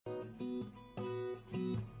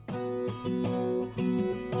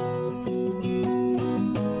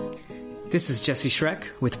This is Jesse Schreck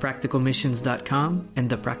with PracticalMissions.com and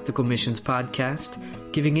the Practical Missions Podcast,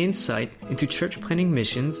 giving insight into church planning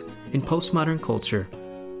missions in postmodern culture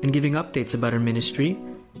and giving updates about our ministry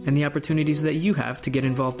and the opportunities that you have to get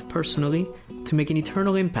involved personally to make an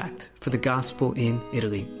eternal impact for the gospel in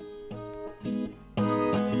Italy.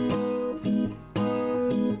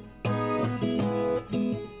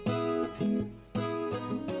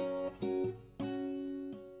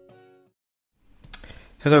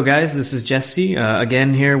 Hello guys, this is Jesse,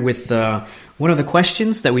 again here with one of the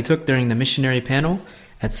questions that we took during the missionary panel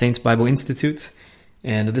at Saints Bible Institute.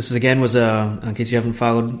 And this is, again, in case you haven't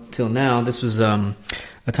followed till now, this was a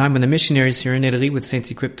time when the missionaries here in Italy with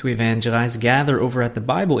Saints Equipped to Evangelize gather over at the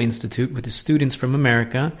Bible Institute with the students from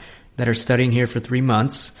America that are studying here for 3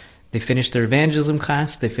 months. They finish their evangelism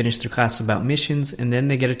class, they finish their class about missions, and then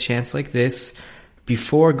they get a chance like this.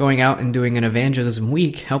 Before going out and doing an evangelism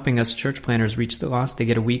week, helping us church planners reach the lost, they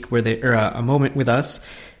get a week where a moment with us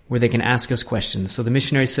where they can ask us questions. So the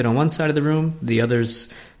missionaries sit on one side of the room, the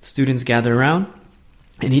students gather around,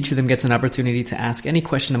 and each of them gets an opportunity to ask any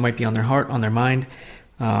question that might be on their heart, on their mind,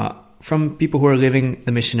 from people who are living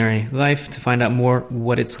the missionary life to find out more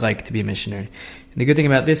what it's like to be a missionary. And the good thing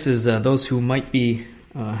about this is those who might be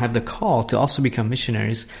have the call to also become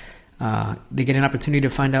missionaries, they get an opportunity to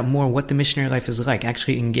find out more what the missionary life is like,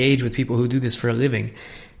 actually engage with people who do this for a living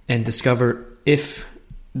and discover if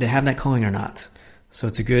they have that calling or not. So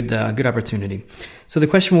it's a good opportunity. So the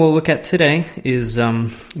question we'll look at today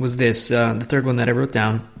was this, the third one that I wrote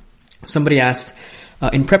down. Somebody asked,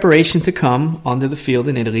 in preparation to come onto the field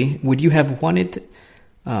in Italy, would you have waited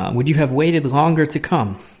longer to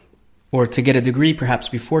come or to get a degree perhaps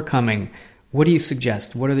before coming? What do you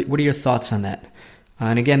suggest? What are your thoughts on that?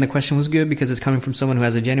 And again, the question was good because it's coming from someone who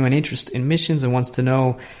has a genuine interest in missions and wants to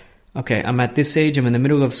know, okay, I'm at this age, I'm in the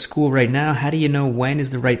middle of school right now. How do you know when is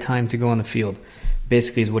the right time to go on the field?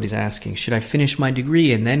 Basically is what he's asking. Should I finish my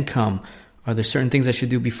degree and then come? Are there certain things I should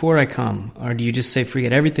do before I come? Or do you just say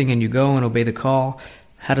forget everything and you go and obey the call?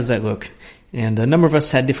 How does that look? And a number of us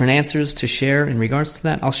had different answers to share in regards to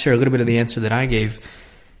that. I'll share a little bit of the answer that I gave.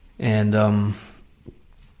 And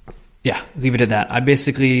leave it at that.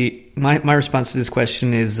 My response to this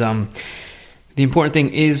question is the important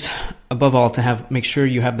thing is, above all, to make sure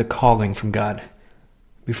you have the calling from God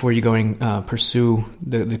before you pursue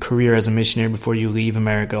the career as a missionary, before you leave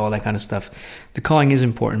America, all that kind of stuff. The calling is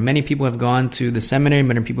important. Many people have gone to the seminary,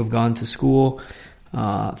 many people have gone to school,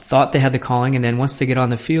 thought they had the calling, and then once they get on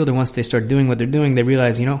the field and once they start doing what they're doing, they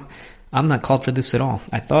realize, I'm not called for this at all.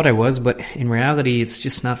 I thought I was, but in reality, it's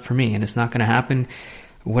just not for me, and it's not going to happen.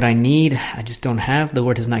 What I need, I just don't have. The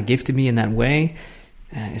Lord has not gifted me in that way.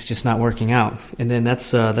 It's just not working out. And then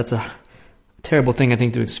that's a terrible thing, I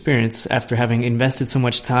think, to experience after having invested so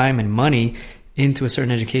much time and money into a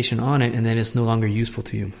certain education on it, and then it's no longer useful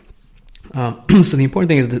to you. So the important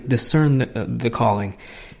thing is to discern the calling.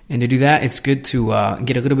 And to do that, it's good to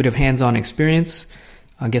get a little bit of hands-on experience,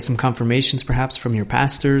 get some confirmations perhaps from your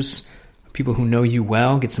pastors, people who know you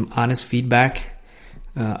well, get some honest feedback.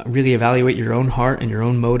 Really evaluate your own heart and your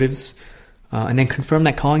own motives, and then confirm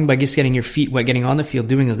that calling by just getting your feet wet, getting on the field,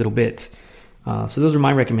 doing a little bit. So those are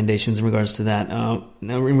my recommendations in regards to that. Now,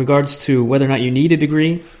 in regards to whether or not you need a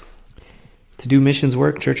degree to do missions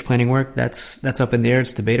work, church planning work, that's up in the air.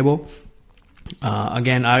 It's debatable.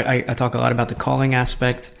 Again, I talk a lot about the calling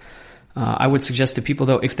aspect. I would suggest to people,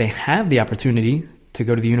 though, if they have the opportunity to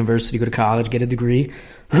go to the university, go to college, get a degree,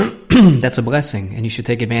 that's a blessing, and you should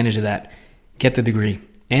take advantage of that. Get the degree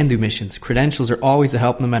and do missions. Credentials are always a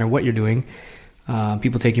help no matter what you're doing.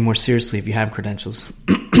 People take you more seriously if you have credentials.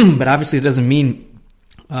 But obviously it doesn't mean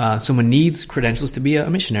someone needs credentials to be a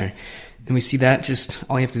missionary. And we see that just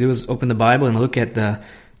all you have to do is open the Bible and look at the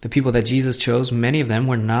people that Jesus chose. Many of them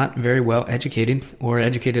were not very well educated or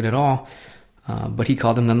educated at all, but he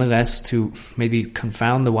called them nonetheless to maybe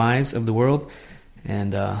confound the wise of the world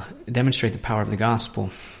and demonstrate the power of the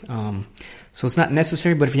gospel. So it's not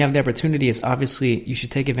necessary, but if you have the opportunity, it's obviously you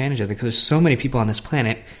should take advantage of it because there's so many people on this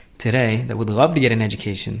planet today that would love to get an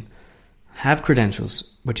education, have credentials,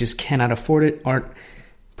 but just cannot afford it, aren't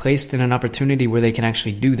placed in an opportunity where they can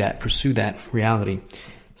actually do that, pursue that reality.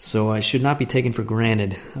 So it should not be taken for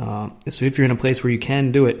granted. So if you're in a place where you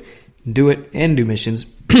can do it and do missions.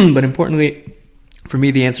 But importantly, for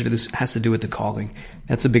me, the answer to this has to do with the calling.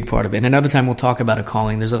 That's a big part of it. And another time we'll talk about a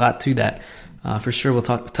calling. There's a lot to that. For sure, we'll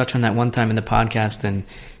touch on that one time in the podcast,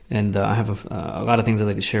 and I have a lot of things I'd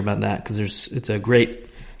like to share about that because it's a great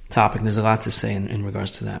topic. There's a lot to say in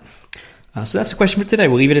regards to that. So that's the question for today.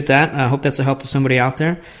 We'll leave it at that. I hope that's a help to somebody out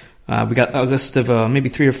there. We got a list of maybe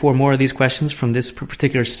 3 or 4 more of these questions from this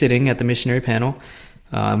particular sitting at the missionary panel.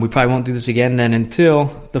 We probably won't do this again then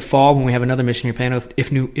until the fall when we have another missionary panel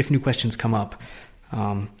if new questions come up.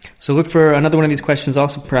 So look for another one of these questions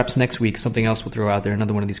also perhaps next week. Something else we'll throw out there,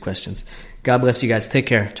 another one of these questions. God bless you guys. Take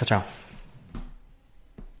care. Ciao, ciao.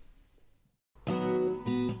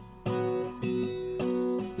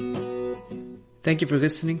 Thank you for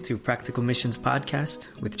listening to Practical Missions Podcast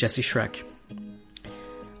with Jesse Schreck.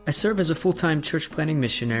 I serve as a full-time church planting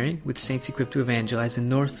missionary with Saints Equipped to Evangelize in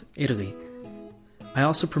North Italy. I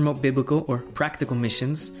also promote biblical or practical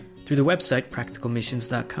missions through the website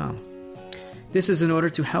practicalmissions.com. This is in order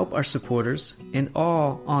to help our supporters and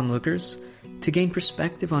all onlookers to gain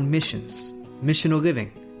perspective on missions, missional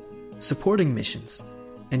living, supporting missions,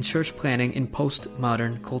 and church planting in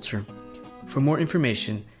postmodern culture. For more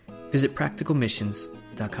information, visit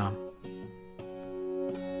practicalmissions.com.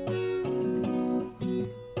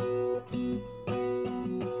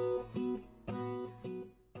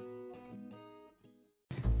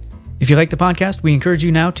 If you like the podcast, we encourage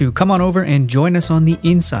you now to come on over and join us on the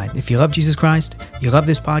inside. If you love Jesus Christ, you love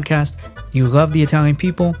this podcast, you love the Italian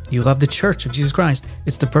people, you love the Church of Jesus Christ,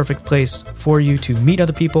 it's the perfect place for you to meet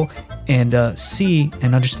other people and see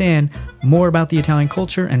and understand more about the Italian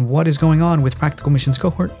culture and what is going on with Practical Missions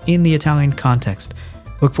Cohort in the Italian context.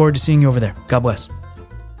 Look forward to seeing you over there. God bless.